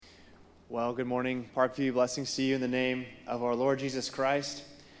Well, good morning, Parkview. Blessings to you in the name of our Lord Jesus Christ.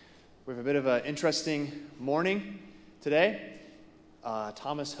 We have a bit of an interesting morning today.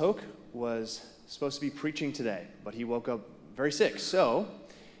 Thomas Hoke was supposed to be preaching today, but he woke up very sick, so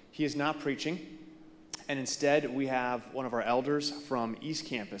he is not preaching. And instead, we have one of our elders from East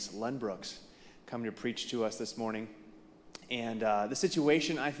Campus, Len Brooks, coming to preach to us this morning. And the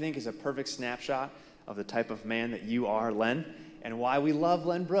situation, I think, is a perfect snapshot of the type of man that you are, Len, and why we love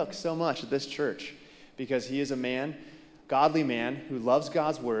Len Brooks so much at this church, because he is a man, godly man, who loves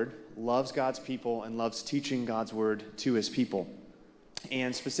God's word, loves God's people, and loves teaching God's word to his people.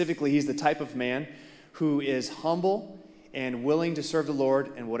 And specifically, he's the type of man who is humble and willing to serve the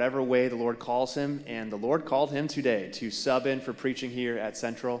Lord in whatever way the Lord calls him. And the Lord called him today to sub in for preaching here at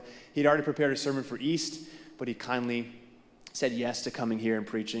Central. He'd already prepared a sermon for East, but he kindly said yes to coming here and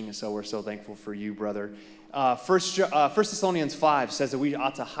preaching, and so we're so thankful for you, brother. First Thessalonians 5 says that we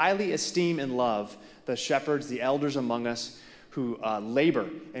ought to highly esteem and love the shepherds, the elders among us who labor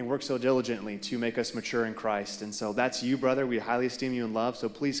and work so diligently to make us mature in Christ. And so that's you, brother. We highly esteem you and love. So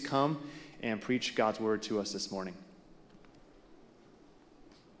please come and preach God's word to us this morning.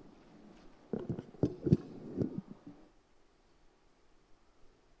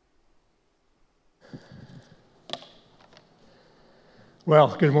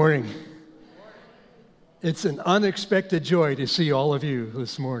 Well, good morning. It's an unexpected joy to see all of you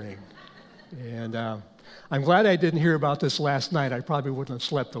this morning. And I'm glad I didn't hear about this last night. I probably wouldn't have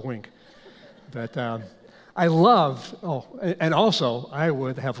slept a wink. But I would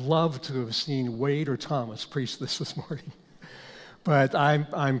have loved to have seen Wade or Thomas preach this morning. But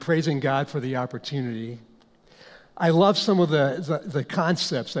I'm praising God for the opportunity. I love some of the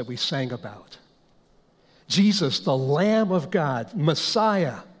concepts that we sang about. Jesus, the Lamb of God,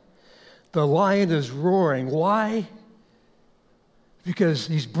 Messiah. The lion is roaring. Why? Because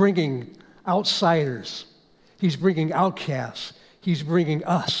he's bringing outsiders. He's bringing outcasts. He's bringing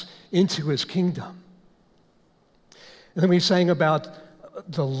us into his kingdom. And then we sang about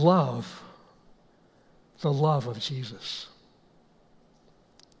the love of Jesus.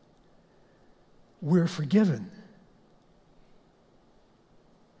 We're forgiven.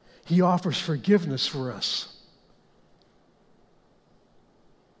 He offers forgiveness for us.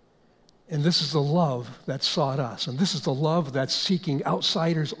 And this is the love that sought us. And this is the love that's seeking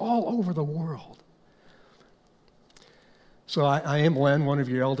outsiders all over the world. So I am Len, one of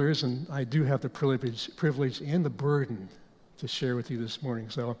your elders, and I do have the privilege and the burden to share with you this morning.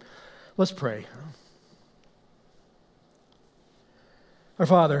 So let's pray. Our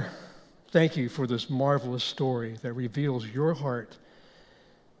Father, thank you for this marvelous story that reveals your heart,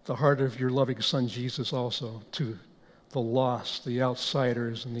 the heart of your loving Son Jesus also, to the lost, the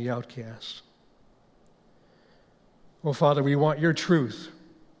outsiders, and the outcasts. Oh, Father, we want your truth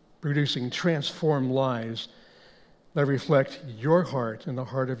producing transformed lives that reflect your heart and the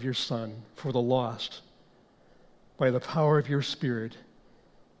heart of your Son for the lost by the power of your Spirit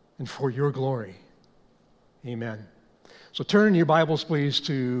and for your glory. Amen. So turn in your Bibles, please,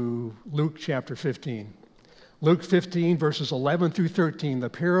 to Luke chapter 15. Luke 15, verses 11 through 13, the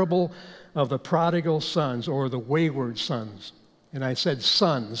parable of the prodigal sons, or the wayward sons. And I said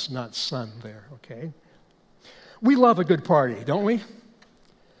sons, not son there, okay? We love a good party, don't we?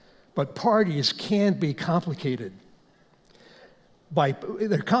 But parties can be complicated.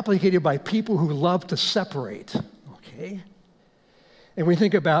 They're complicated by people who love to separate, okay? And we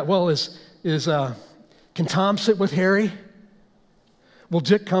think about, well, can Tom sit with Harry? Will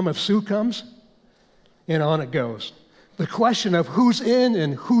Dick come if Sue comes? And on it goes. The question of who's in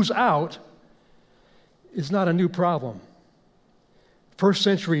and who's out is not a new problem. First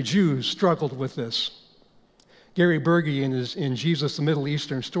century Jews struggled with this. Gary Berge in Jesus the Middle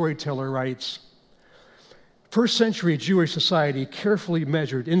Eastern Storyteller writes, first century Jewish society carefully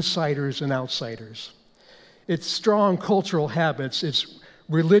measured insiders and outsiders. Its strong cultural habits, its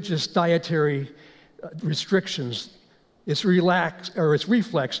religious dietary restrictions, its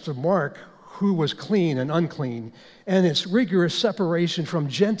reflex to mark who was clean and unclean, and its rigorous separation from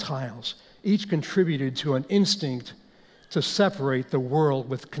Gentiles, each contributed to an instinct to separate the world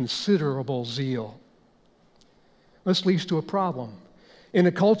with considerable zeal. This leads to a problem. In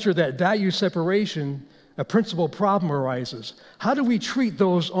a culture that values separation, a principal problem arises. How do we treat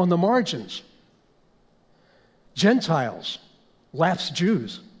those on the margins? Gentiles, lapsed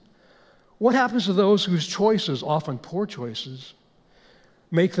Jews. What happens to those whose choices, often poor choices,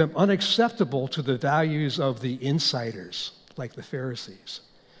 make them unacceptable to the values of the insiders, like the Pharisees?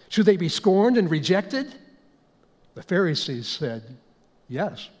 Should they be scorned and rejected? The Pharisees said,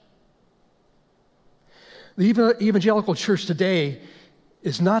 yes. The evangelical church today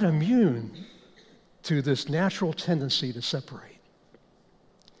is not immune to this natural tendency to separate.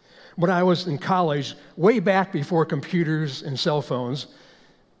 When I was in college, way back before computers and cell phones,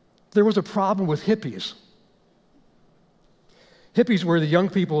 there was a problem with hippies. Hippies were the young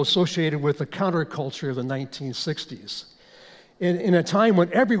people associated with the counterculture of the 1960s. In a time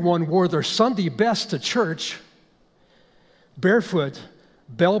when everyone wore their Sunday best to church, barefoot,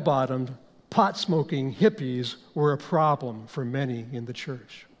 bell-bottomed, pot-smoking hippies were a problem for many in the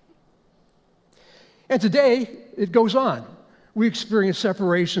church. And today, it goes on. We experience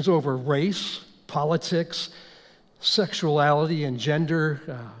separations over race, politics, sexuality and gender,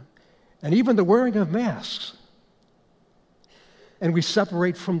 and even the wearing of masks. And we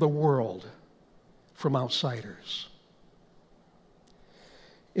separate from the world, from outsiders.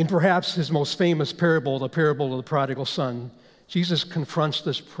 In perhaps his most famous parable, the parable of the prodigal son, Jesus confronts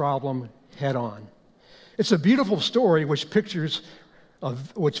this problem head on. It's a beautiful story which paints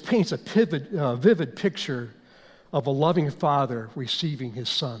a vivid picture of a loving father receiving his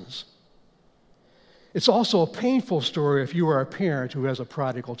sons. It's also a painful story if you are a parent who has a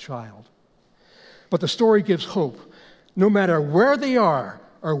prodigal child. But the story gives hope. No matter where they are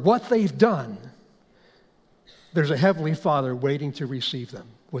or what they've done, there's a heavenly Father waiting to receive them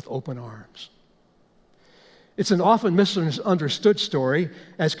with open arms. It's an often misunderstood story,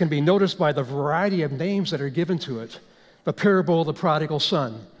 as can be noticed by the variety of names that are given to it. The parable of the prodigal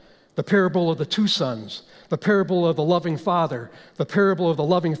son, the parable of the two sons, the parable of the loving father, the parable of the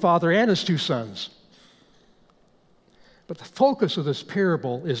loving father and his two sons. But the focus of this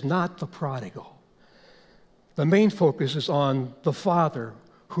parable is not the prodigal. The main focus is on the Father,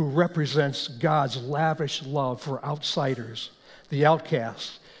 who represents God's lavish love for outsiders, the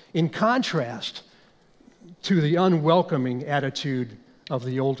outcasts, in contrast to the unwelcoming attitude of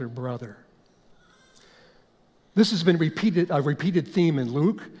the older brother. This has been a repeated theme in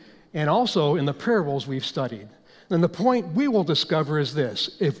Luke and also in the parables we've studied. And the point we will discover is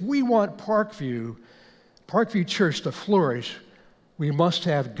this: if we want Parkview Church to flourish, we must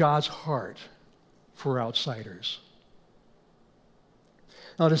have God's heart for outsiders.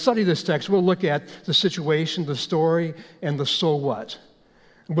 Now, to study this text, we'll look at the situation, the story, and the so what.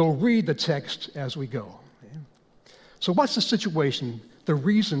 We'll read the text as we go. So what's the situation, the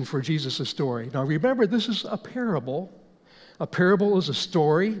reason for Jesus' story? Now, remember, this is a parable. A parable is a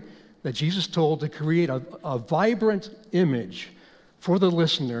story that Jesus told to create a vibrant image for the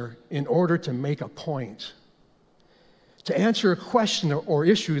listener in order to make a point, to answer a question or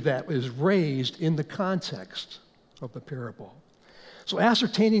issue that is raised in the context of the parable. So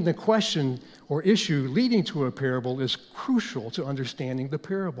ascertaining the question or issue leading to a parable is crucial to understanding the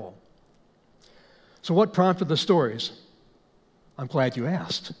parable. So what prompted the stories? I'm glad you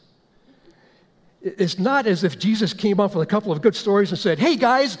asked. It's not as if Jesus came up with a couple of good stories and said, "Hey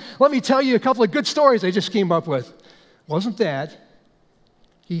guys, let me tell you a couple of good stories I just came up with." Wasn't that?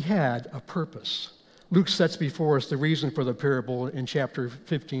 He had a purpose. Luke sets before us the reason for the parable in chapter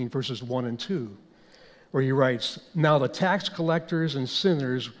 15, verses 1 and 2, where he writes, "Now the tax collectors and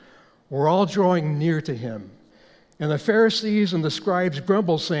sinners were all drawing near to him. And the Pharisees and the scribes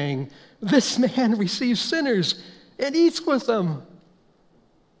grumbled, saying, 'This man receives sinners and eats with them.'"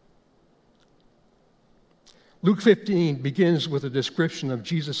 Luke 15 begins with a description of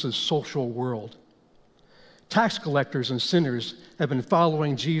Jesus' social world. Tax collectors and sinners have been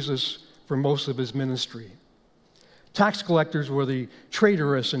following Jesus for most of his ministry. Tax collectors were the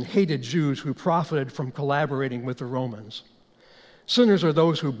traitorous and hated Jews who profited from collaborating with the Romans. Sinners are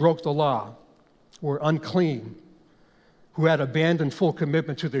those who broke the law, were unclean, who had abandoned full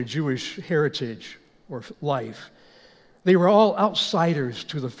commitment to their Jewish heritage or life. They were all outsiders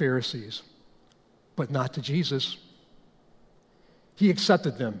to the Pharisees, but not to Jesus. He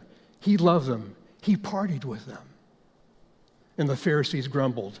accepted them. He loved them. He partied with them. And the Pharisees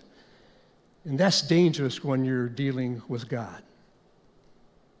grumbled. And that's dangerous when you're dealing with God.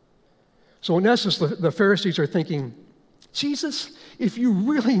 So in essence, the Pharisees are thinking, "Jesus, if you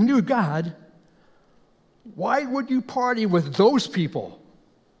really knew God, why would you party with those people?"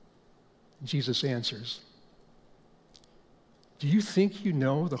 Jesus answers, "Do you think you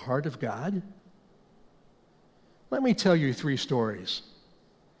know the heart of God? Let me tell you 3 stories."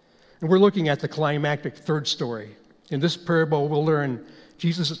 And we're looking at the climactic third story. In this parable, we'll learn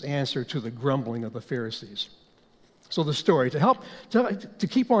Jesus' answer to the grumbling of the Pharisees. So the story, to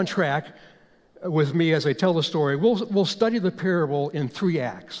keep on track with me as I tell the story, we'll study the parable in 3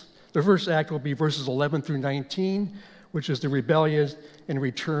 acts. The first act will be verses 11 through 19, which is the rebellion and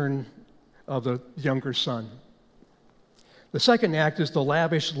return of the younger son. The second act is the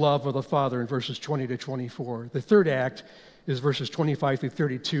lavish love of the Father in verses 20 to 24. The third act is verses 25 through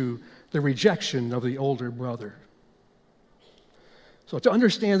 32, the rejection of the older brother. So to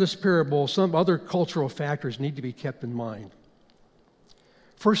understand this parable, some other cultural factors need to be kept in mind.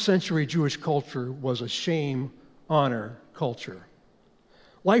 First century Jewish culture was a shame-honor culture.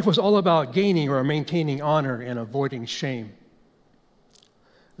 Life was all about gaining or maintaining honor and avoiding shame.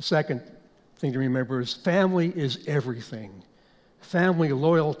 The second thing to remember is family is everything. Family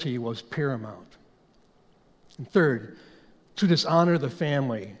loyalty was paramount. And third, to dishonor the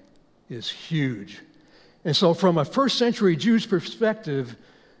family is huge. And so from a first century Jew's perspective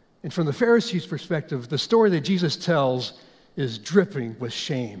and from the Pharisees' perspective, the story that Jesus tells is dripping with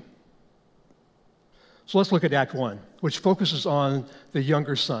shame. So let's look at Act 1, which focuses on the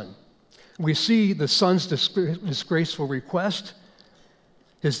younger son. We see the son's disgraceful request,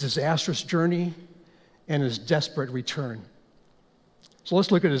 his disastrous journey, and his desperate return. So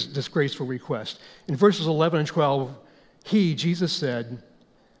let's look at his disgraceful request. In verses 11 and 12, Jesus said,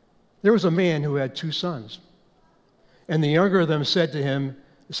 there was a man who had 2 sons. And the younger of them said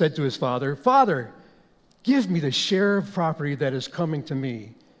to his father, Father, give me the share of property that is coming to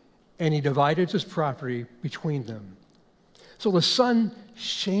me. And he divided his property between them. So the son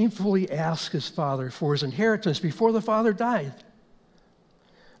shamefully asked his father for his inheritance before the father died.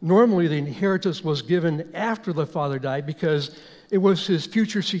 Normally, the inheritance was given after the father died because it was his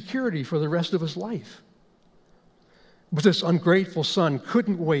future security for the rest of his life. But this ungrateful son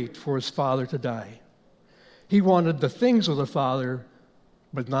couldn't wait for his father to die. He wanted the things of the father,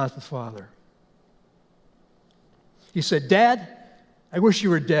 but not the father. He said, Dad, I wish you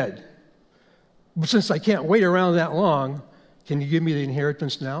were dead. But since I can't wait around that long, can you give me the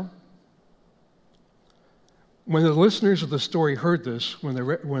inheritance now? When the listeners of the story heard this, when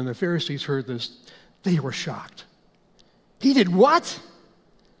the Pharisees heard this, they were shocked. He did what?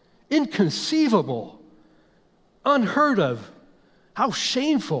 Inconceivable. Unheard of. How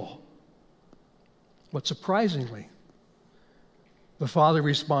shameful. But surprisingly, the father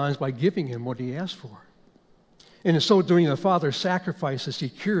responds by giving him what he asked for. And in so doing, the father sacrificed his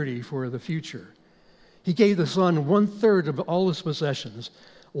security for the future. He gave the son 1/3 of all his possessions,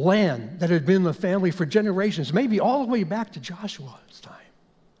 land that had been in the family for generations, maybe all the way back to Joshua's time.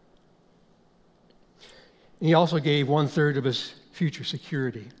 And he also gave 1/3 of his future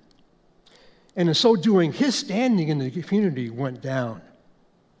security. And in so doing, his standing in the community went down.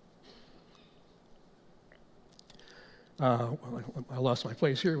 I lost my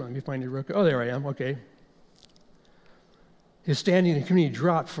place here. Let me find it real quick. Oh, there I am. Okay. His standing in the community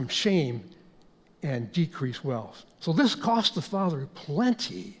dropped from shame and decreased wealth. So this cost the father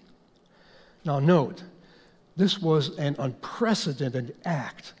plenty. Now note, this was an unprecedented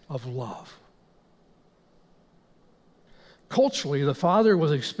act of love. Culturally, the father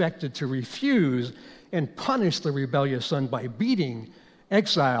was expected to refuse and punish the rebellious son by beating,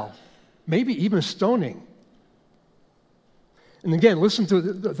 exile, maybe even stoning. And again, listen to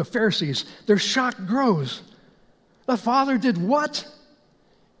the Pharisees. Their shock grows. The father did what?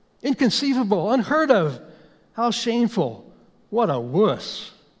 Inconceivable, unheard of. How shameful. What a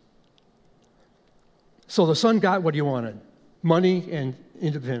wuss. So the son got what he wanted, money and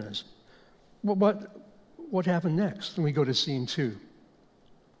independence. What happened next? And we go to scene 2.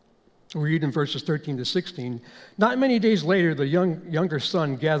 We read in verses 13 to 16, not many days later, the younger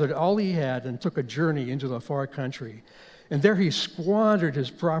son gathered all he had and took a journey into the far country. And there he squandered his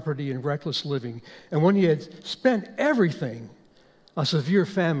property in reckless living. And when he had spent everything, a severe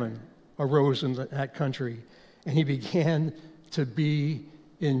famine arose in that country, and he began to be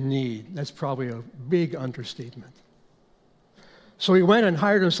in need. That's probably a big understatement. So he went and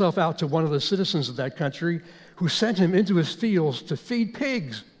hired himself out to one of the citizens of that country, who sent him into his fields to feed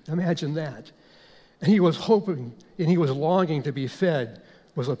pigs. Imagine that. And he was hoping, and he was longing to be fed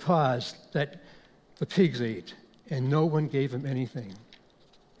with the pods that the pigs ate, and no one gave him anything.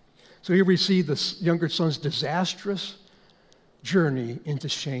 So he received the younger son's disastrous journey into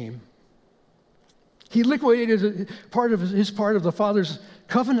shame. He liquidated his part of the father's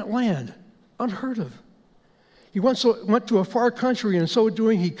covenant land, unheard of. He went to a far country, and in so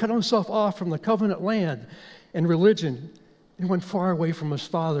doing, he cut himself off from the covenant land and religion and went far away from his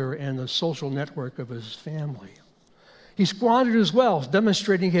father and the social network of his family. He squandered his wealth,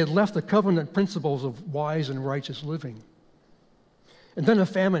 demonstrating he had left the covenant principles of wise and righteous living. And then a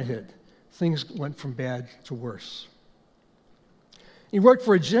famine hit. Things went from bad to worse. He worked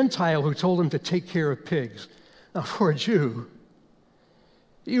for a Gentile who told him to take care of pigs. Now, for a Jew,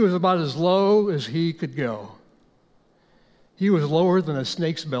 he was about as low as he could go. He was lower than a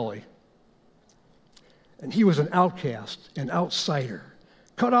snake's belly. And he was an outcast, an outsider,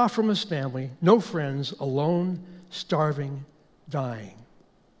 cut off from his family, no friends, alone, starving, dying.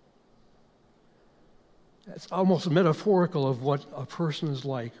 That's almost metaphorical of what a person is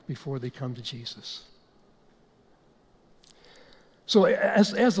like before they come to Jesus. So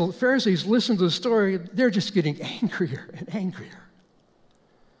as the Pharisees listen to the story, they're just getting angrier and angrier.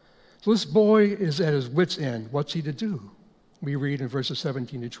 So this boy is at his wit's end. What's he to do? We read in verses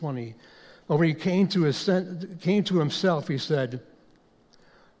 17 to 20. But when he came to himself, he said,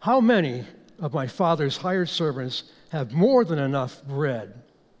 "How many of my father's hired servants have more than enough bread?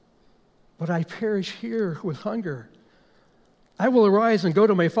 But I perish here with hunger. I will arise and go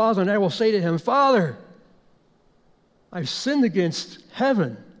to my father, and I will say to him, 'Father, I've sinned against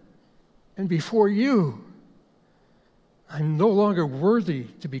heaven and before you. I'm no longer worthy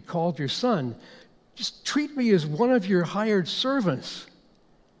to be called your son. Just treat me as one of your hired servants.'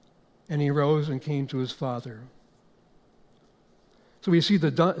 And he rose and came to his father." So we see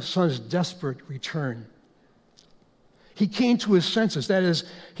the son's desperate return. He came to his senses. That is,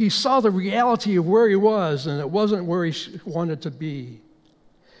 he saw the reality of where he was, and it wasn't where he wanted to be.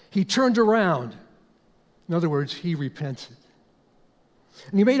 He turned around. In other words, he repented.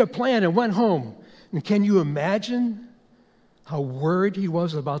 And he made a plan and went home. And can you imagine how worried he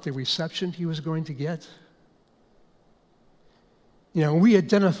was about the reception he was going to get? You know, we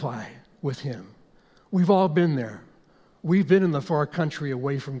identify with him. We've all been there. We've been in the far country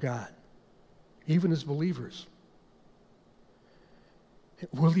away from God, even as believers.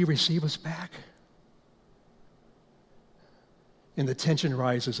 Will he receive us back? And the tension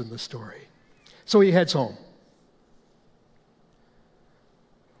rises in the story. So he heads home.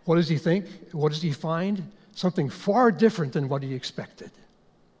 What does he think? What does he find? Something far different than what he expected.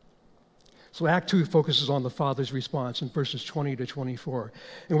 So Act 2 focuses on the father's response in verses 20 to 24.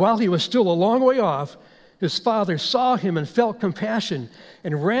 And while he was still a long way off, his father saw him and felt compassion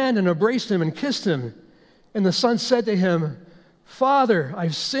and ran and embraced him and kissed him. And the son said to him, "Father,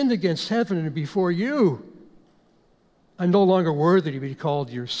 I've sinned against heaven and before you. I'm no longer worthy to be called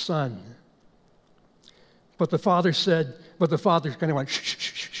your son." But the father kind of went, "Shh, shh,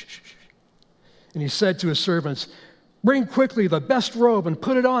 shh, shh, shh." And he said to his servants, "Bring quickly the best robe and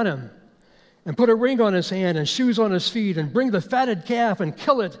put it on him, and put a ring on his hand and shoes on his feet, and bring the fatted calf and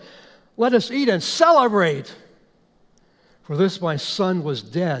kill it. Let us eat and celebrate. For this my son was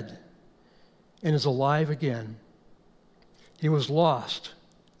dead and is alive again. He was lost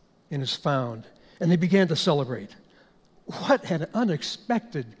and is found." And they began to celebrate. What an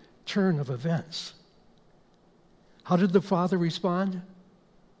unexpected turn of events. How did the Father respond?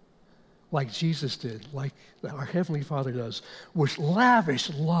 Like Jesus did, like our Heavenly Father does, with lavish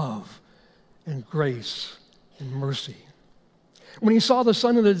love and grace and mercy. When he saw the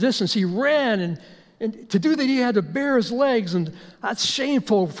son in the distance, he ran, and to do that he had to bare his legs, and that's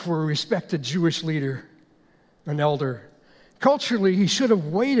shameful for a respected Jewish leader, an elder. Culturally, he should have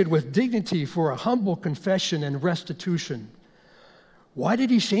waited with dignity for a humble confession and restitution. Why did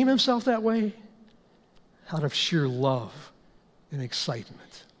he shame himself that way? Out of sheer love and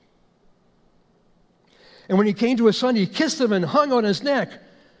excitement. And when he came to his son, he kissed him and hung on his neck.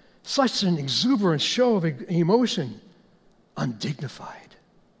 Such an exuberant show of emotion, undignified.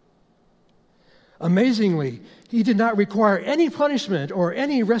 Amazingly, he did not require any punishment or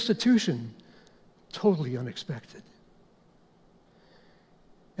any restitution. Totally unexpected.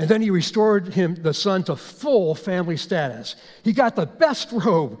 And then he restored the son to full family status. He got the best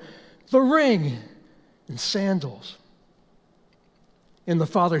robe, the ring, and sandals. And the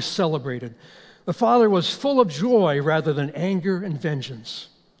father celebrated. The father was full of joy rather than anger and vengeance.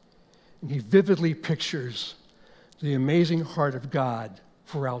 And he vividly pictures the amazing heart of God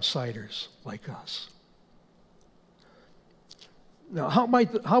for outsiders like us. Now, how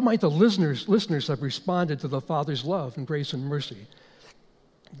might the listeners have responded to the Father's love and grace and mercy?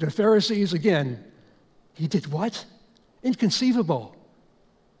 The Pharisees, again, he did what? Inconceivable.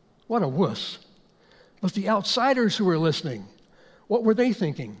 What a wuss. But the outsiders who were listening, what were they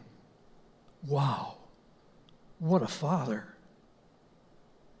thinking? Wow, what a father.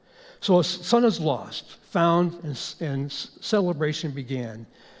 So a son is lost, found, and celebration began,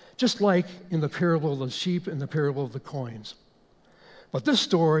 just like in the parable of the sheep and the parable of the coins. But this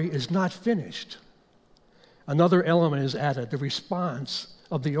story is not finished. Another element is added, the response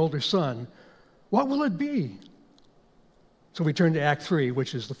of the older son. What will it be? So we turn to Act 3,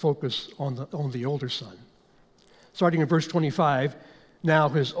 which is the focus on the older son. Starting in verse 25, now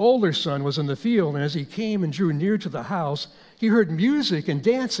his older son was in the field, and as he came and drew near to the house, he heard music and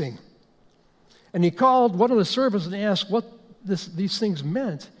dancing. And he called one of the servants and asked what these things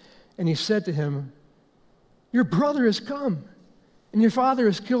meant. And he said to him, "Your brother has come, And your father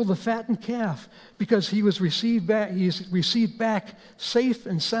has killed the fattened calf because he's received back safe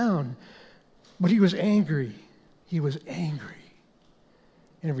and sound. But he was angry. He was angry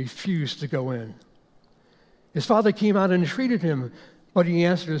and refused to go in. His father came out and entreated him, but he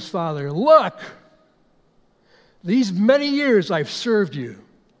answered his father, "Look, these many years I've served you.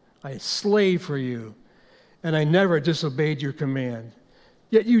 I slaved for you, and I never disobeyed your command.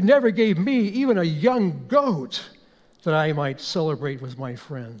 Yet you never gave me even a young goat that I might celebrate with my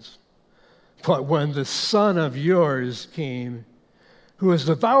friends. But when the son of yours came, who has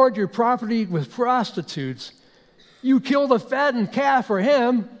devoured your property with prostitutes, you killed a fattened calf for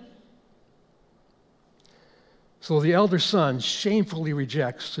him." So the elder son shamefully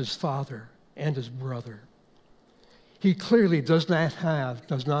rejects his father and his brother. He clearly does not have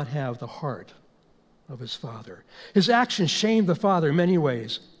the heart of his father. His actions shame the father in many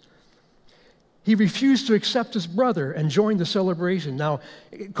ways. He refused to accept his brother and join the celebration. Now,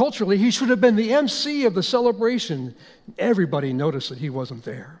 culturally, he should have been the MC of the celebration. Everybody noticed that he wasn't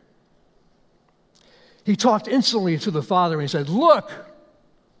there. He talked insolently to the father and he said, "Look!"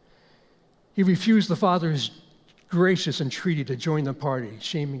 He refused the father's gracious entreaty to join the party,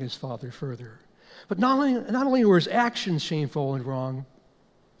 shaming his father further. But not only were his actions shameful and wrong,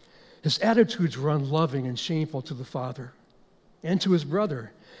 his attitudes were unloving and shameful to the father and to his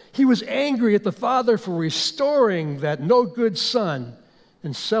brother. He was angry at the father for restoring that no good son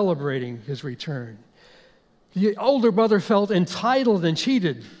and celebrating his return. The older brother felt entitled and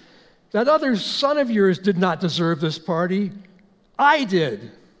cheated. "That other son of yours did not deserve this party. I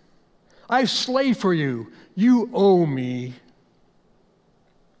did. I've slaved for you. You owe me."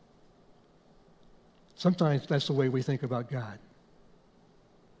 Sometimes that's the way we think about God.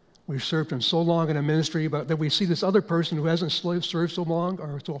 We've served him so long in a ministry, but then we see this other person who hasn't served so long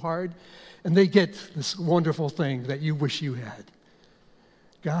or so hard, and they get this wonderful thing that you wish you had.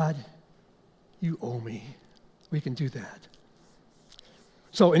 God, you owe me. We can do that.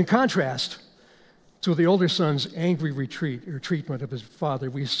 So in contrast to the older son's angry treatment of his father,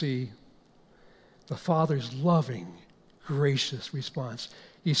 we see the father's loving, gracious response.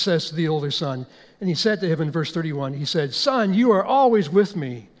 He says to the older son, and he said to him in verse 31, he said, "Son, you are always with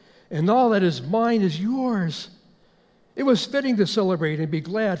me, and all that is mine is yours. It was fitting to celebrate and be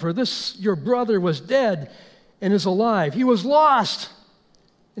glad, for this your brother was dead and is alive. He was lost,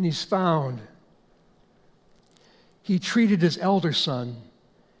 and he's found." He treated his elder son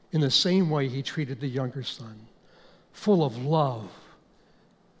in the same way he treated the younger son, full of love,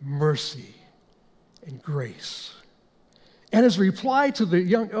 mercy, and grace. And his reply to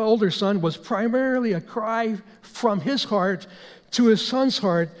the older son was primarily a cry from his heart to his son's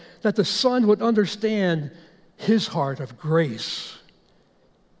heart, that the son would understand his heart of grace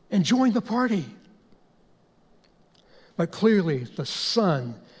and join the party. But clearly, the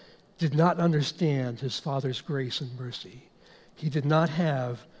son did not understand his father's grace and mercy. He did not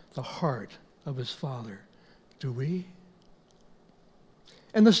have the heart of his father. Do we?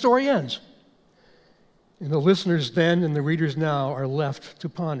 And the story ends. And the listeners then and the readers now are left to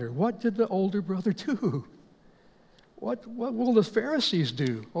ponder, what did the older brother do? What will the Pharisees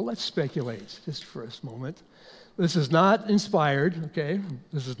do? Well, let's speculate just for a moment. This is not inspired, okay?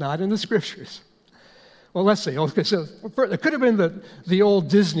 This is not in the scriptures. Well, let's see. Okay, so it could have been the old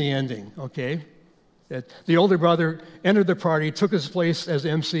Disney ending, okay? That the older brother entered the party, took his place as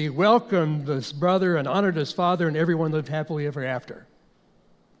MC, welcomed this brother and honored his father, and everyone lived happily ever after.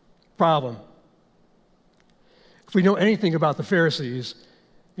 Problem. If we know anything about the Pharisees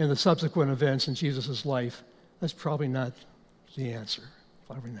and the subsequent events in Jesus' life, that's probably not the answer.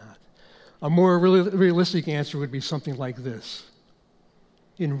 Probably not. A more realistic answer would be something like this.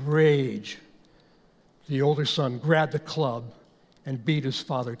 In rage, the older son grabbed the club and beat his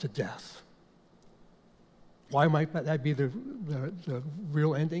father to death. Why might that be the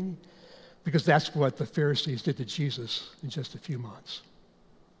real ending? Because that's what the Pharisees did to Jesus in just a few months.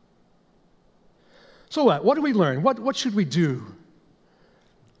 So what do we learn? What should we do?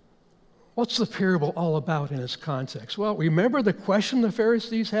 What's the parable all about in its context? Well, remember the question the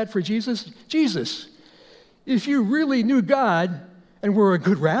Pharisees had for Jesus? Jesus, if you really knew God and were a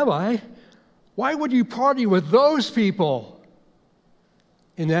good rabbi, why would you party with those people?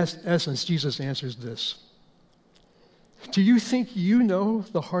 In essence, Jesus answers this. Do you think you know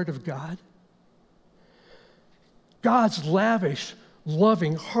the heart of God? God's lavish,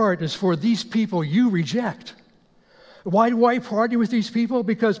 loving heart is for these people you reject. Why do I party with these people?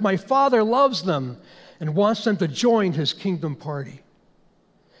 Because my Father loves them and wants them to join his kingdom party.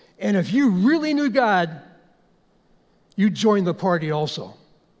 And if you really knew God, you'd join the party also.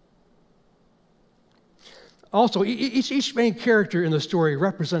 Also, each main character in the story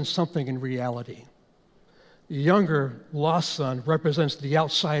represents something in reality. The younger lost son represents the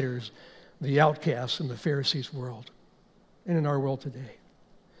outsiders, the outcasts in the Pharisees' world and in our world today.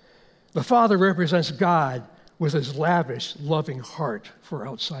 The father represents God with his lavish, loving heart for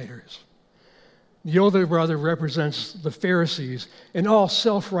outsiders. The older brother represents the Pharisees and all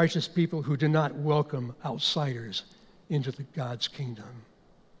self-righteous people who do not welcome outsiders into God's kingdom.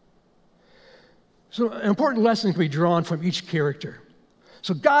 So an important lesson can be drawn from each character.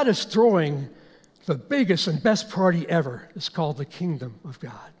 So God is throwing the biggest and best party ever. It's called the kingdom of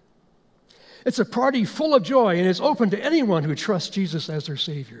God. It's a party full of joy, and it's open to anyone who trusts Jesus as their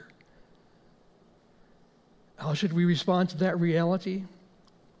Savior. How should we respond to that reality?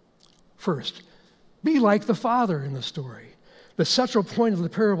 First, be like the Father in the story. The central point of the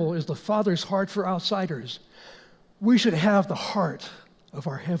parable is the Father's heart for outsiders. We should have the heart of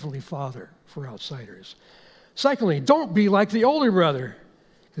our Heavenly Father for outsiders. Secondly, don't be like the older brother,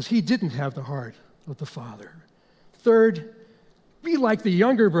 because he didn't have the heart of the Father. Third, be like the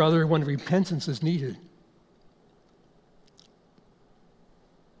younger brother when repentance is needed.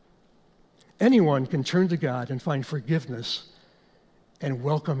 Anyone can turn to God and find forgiveness and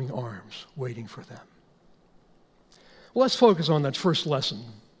welcoming arms waiting for them. Well, let's focus on that first lesson.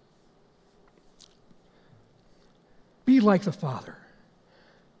 Be like the Father.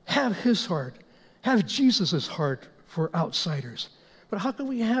 Have his heart. Have Jesus' heart for outsiders. But how can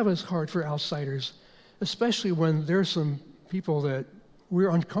we have his heart for outsiders, especially when there's some people that we're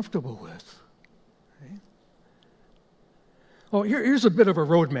uncomfortable with? Okay? Oh, here's a bit of a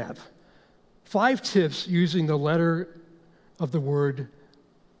roadmap. 5 tips using the letter of the word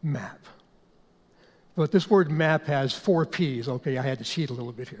map. But this word map has 4 P's. Okay, I had to cheat a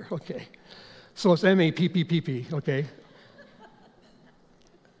little bit here. Okay. So it's M-A-P-P-P-P, okay?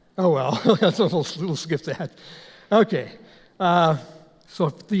 Oh, well, we'll skip that. Okay. So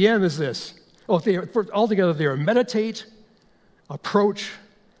the M is this. Altogether, they are meditate, approach,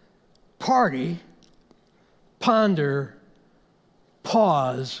 party, ponder,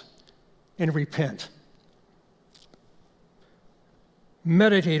 pause, and repent.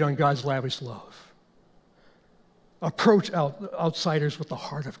 Meditate on God's lavish love. Approach outsiders with the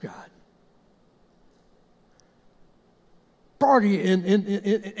heart of God. Party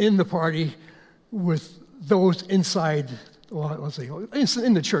in the party with those inside, well, let's say,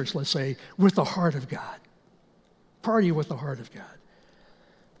 in the church, let's say, with the heart of God. Party with the heart of God.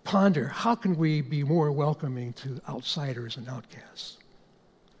 Ponder, how can we be more welcoming to outsiders and outcasts?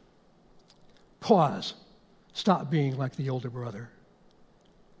 Pause. Stop being like the older brother.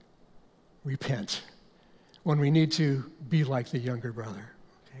 Repent when we need to be like the younger brother.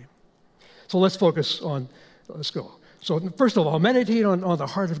 Okay? So let's go. So first of all, meditate on the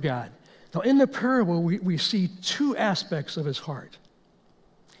heart of God. Now in the parable, we see 2 aspects of his heart.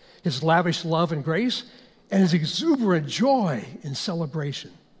 His lavish love and grace, and his exuberant joy in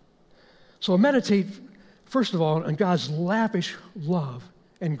celebration. So meditate, first of all, on God's lavish love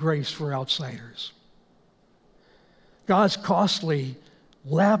and grace for outsiders. God's costly,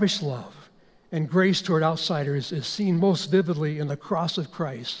 lavish love and grace toward outsiders is seen most vividly in the cross of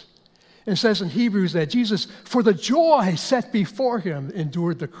Christ. It says in Hebrews that Jesus, for the joy set before him,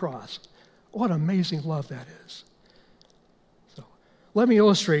 endured the cross. What amazing love that is. So, let me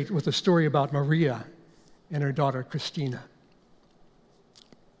illustrate with a story about Maria and her daughter Christina.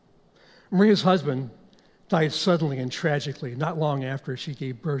 Maria's husband died suddenly and tragically not long after she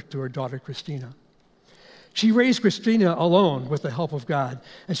gave birth to her daughter Christina. She raised Christina alone with the help of God,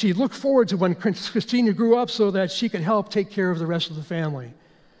 and she looked forward to when Christina grew up so that she could help take care of the rest of the family.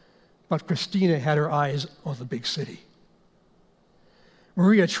 But Christina had her eyes on the big city.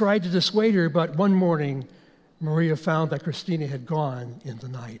 Maria tried to dissuade her, but one morning, Maria found that Christina had gone in the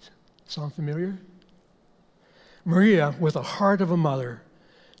night. Sound familiar? Maria, with the heart of a mother,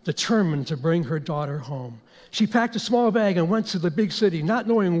 determined to bring her daughter home. She packed a small bag and went to the big city, not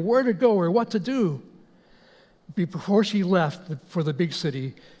knowing where to go or what to do. Before she left for the big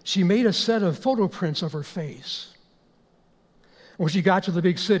city, she made a set of photo prints of her face. When she got to the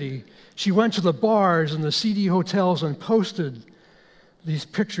big city, she went to the bars and the seedy hotels and posted these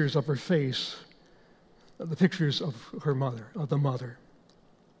pictures of her face, the pictures of her mother, of the mother.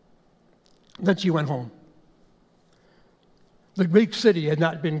 Then she went home. The big city had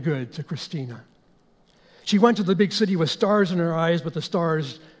not been good to Christina. She went to the big city with stars in her eyes, but the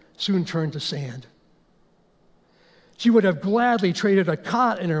stars soon turned to sand. She would have gladly traded a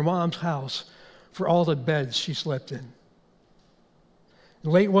cot in her mom's house for all the beds she slept in.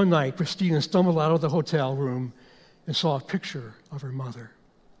 Late one night, Christina stumbled out of the hotel room and saw a picture of her mother.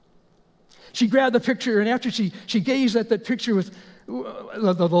 She grabbed the picture, and after she gazed at that picture with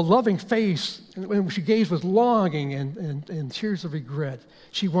the loving face, and when she gazed with longing and tears of regret,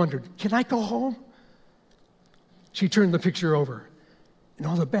 she wondered, can I go home? She turned the picture over, and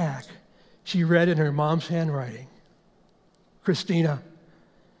on the back, she read in her mom's handwriting, Christina,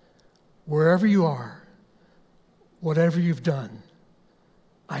 wherever you are, whatever you've done,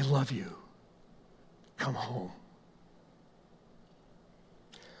 I love you. Come home.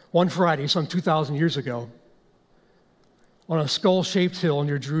 One Friday, some 2,000 years ago, on a skull-shaped hill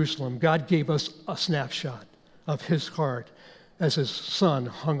near Jerusalem, God gave us a snapshot of his heart as his son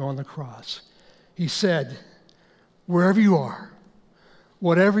hung on the cross. He said, wherever you are,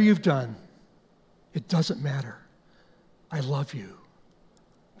 whatever you've done, it doesn't matter. I love you.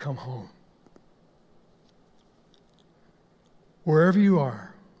 Come home. Wherever you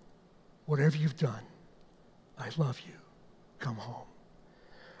are, whatever you've done, I love you. Come home.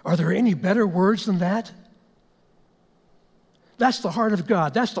 Are there any better words than that? That's the heart of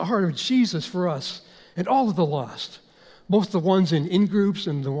God. That's the heart of Jesus for us and all of the lost, both the ones in groups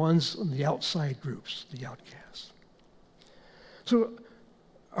and the ones in the outside groups, the outcasts. So,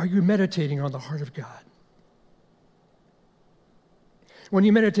 are you meditating on the heart of God? When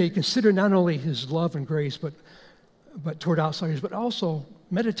you meditate, consider not only his love and grace, but toward outsiders, but also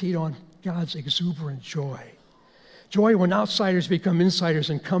meditate on God's exuberant joy. Joy when outsiders become insiders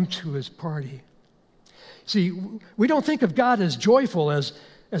and come to his party. See, we don't think of God as joyful as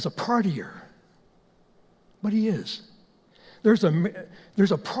a partier, but he is. There's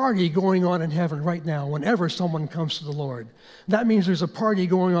a party going on in heaven right now whenever someone comes to the Lord. That means there's a party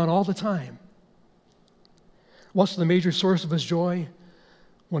going on all the time. What's the major source of his joy?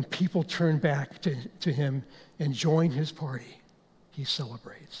 When people turn back to him and join his party, he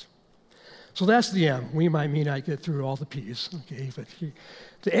celebrates. So that's the M. We may not get through all the P's, okay? But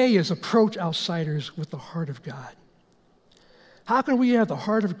the A is approach outsiders with the heart of God. How can we have the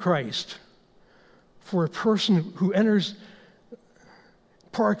heart of Christ for a person who enters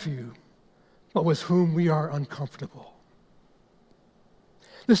Parkview, but with whom we are uncomfortable?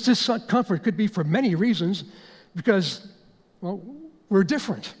 This discomfort could be for many reasons because, well, we're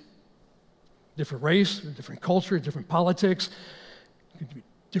different. Different race, different culture, different politics,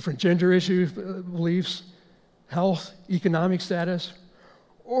 different gender issues, beliefs, health, economic status,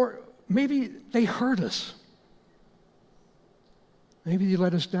 or maybe they hurt us. Maybe they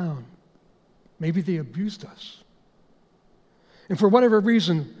let us down. Maybe they abused us. And for whatever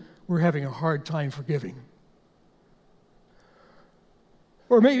reason, we're having a hard time forgiving.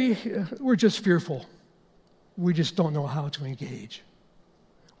 Or maybe we're just fearful. We just don't know how to engage.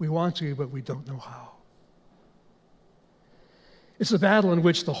 We want to, but we don't know how. It's a battle in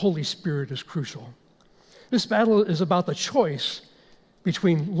which the Holy Spirit is crucial. This battle is about the choice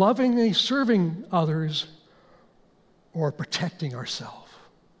between lovingly serving others or protecting ourselves.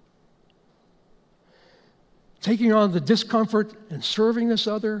 Taking on the discomfort and serving this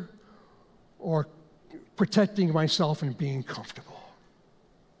other, or protecting myself and being comfortable.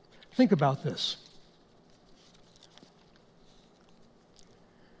 Think about this.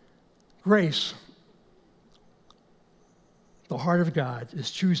 Grace, the heart of God, is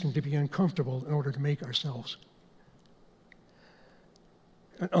choosing to be uncomfortable in order to make ourselves.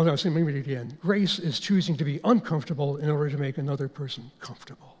 Oh no, let me read it again. Grace is choosing to be uncomfortable in order to make another person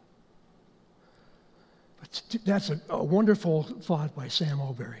comfortable. But that's a wonderful thought by Sam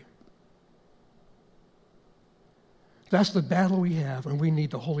Alberry. That's the battle we have, and we need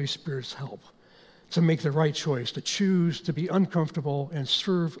the Holy Spirit's help to make the right choice, to choose to be uncomfortable and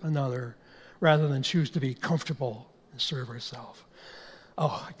serve another rather than choose to be comfortable and serve ourselves.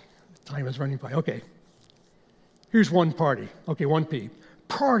 Oh, time is running by. Okay. Here's one party. Okay, 1P.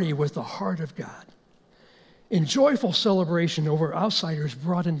 Party with the heart of God. In joyful celebration over outsiders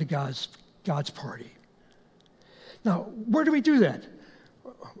brought into God's party. Now, where do we do that?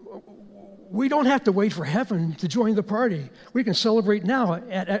 We don't have to wait for heaven to join the party. We can celebrate now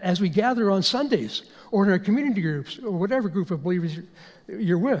as we gather on Sundays or in our community groups or whatever group of believers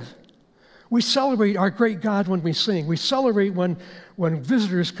you're with. We celebrate our great God when we sing. We celebrate when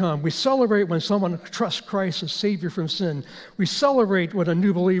visitors come. We celebrate when someone trusts Christ as Savior from sin. We celebrate when a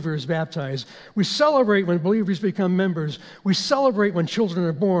new believer is baptized. We celebrate when believers become members. We celebrate when children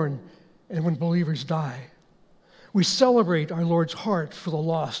are born and when believers die. We celebrate our Lord's heart for the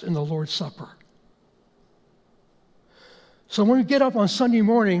lost in the Lord's Supper. So when we get up on Sunday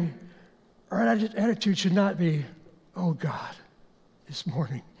morning, our attitude should not be, oh God, it's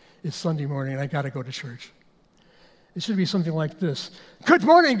Sunday morning and I got to go to church. It should be something like this. Good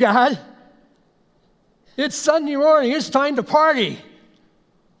morning, God. It's Sunday morning. It's time to party.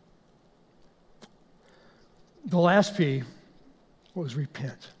 The last P was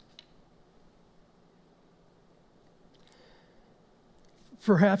repent.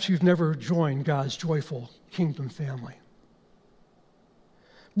 Perhaps you've never joined God's joyful kingdom family.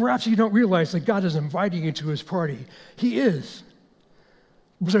 Perhaps you don't realize that God is inviting you to his party. He is.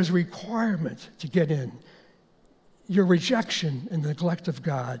 But there's a requirement to get in. Your rejection and neglect of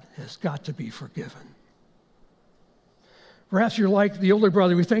God has got to be forgiven. Perhaps you're like the older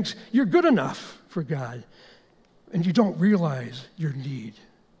brother who thinks you're good enough for God, and you don't realize your need.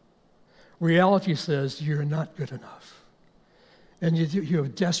 Reality says you're not good enough, and you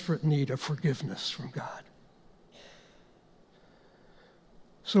have desperate need of forgiveness from God.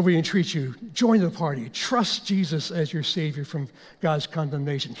 So we entreat you, join the party. Trust Jesus as your Savior from God's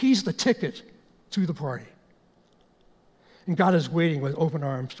condemnation. He's the ticket to the party. And God is waiting with open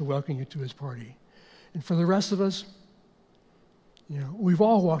arms to welcome you to his party. And for the rest of us, we've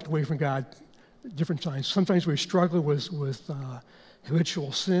all walked away from God at different times. Sometimes we struggle with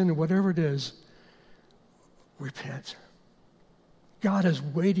habitual sin or whatever it is. Repent. God is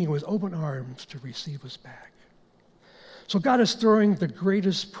waiting with open arms to receive us back. So God is throwing the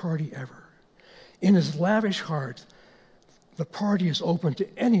greatest party ever. In his lavish heart, the party is open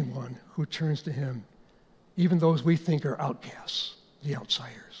to anyone who turns to him, even those we think are outcasts, the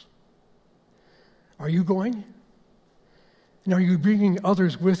outsiders. Are you going? And are you bringing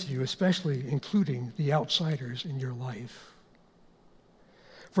others with you, especially including the outsiders in your life?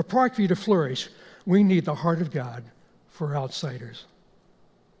 For Parkview to flourish, we need the heart of God for outsiders.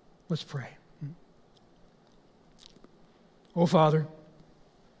 Let's pray. Oh, Father,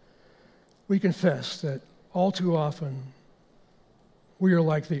 we confess that all too often we are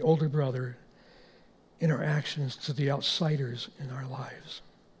like the older brother in our actions to the outsiders in our lives.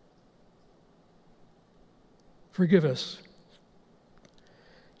 Forgive us.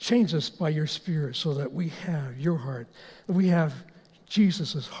 Change us by your Spirit so that we have your heart, that we have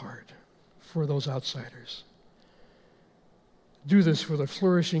Jesus' heart for those outsiders. Do this for the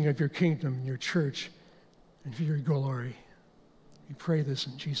flourishing of your kingdom and your church and for your glory. We pray this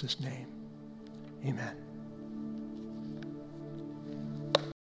in Jesus' name. Amen.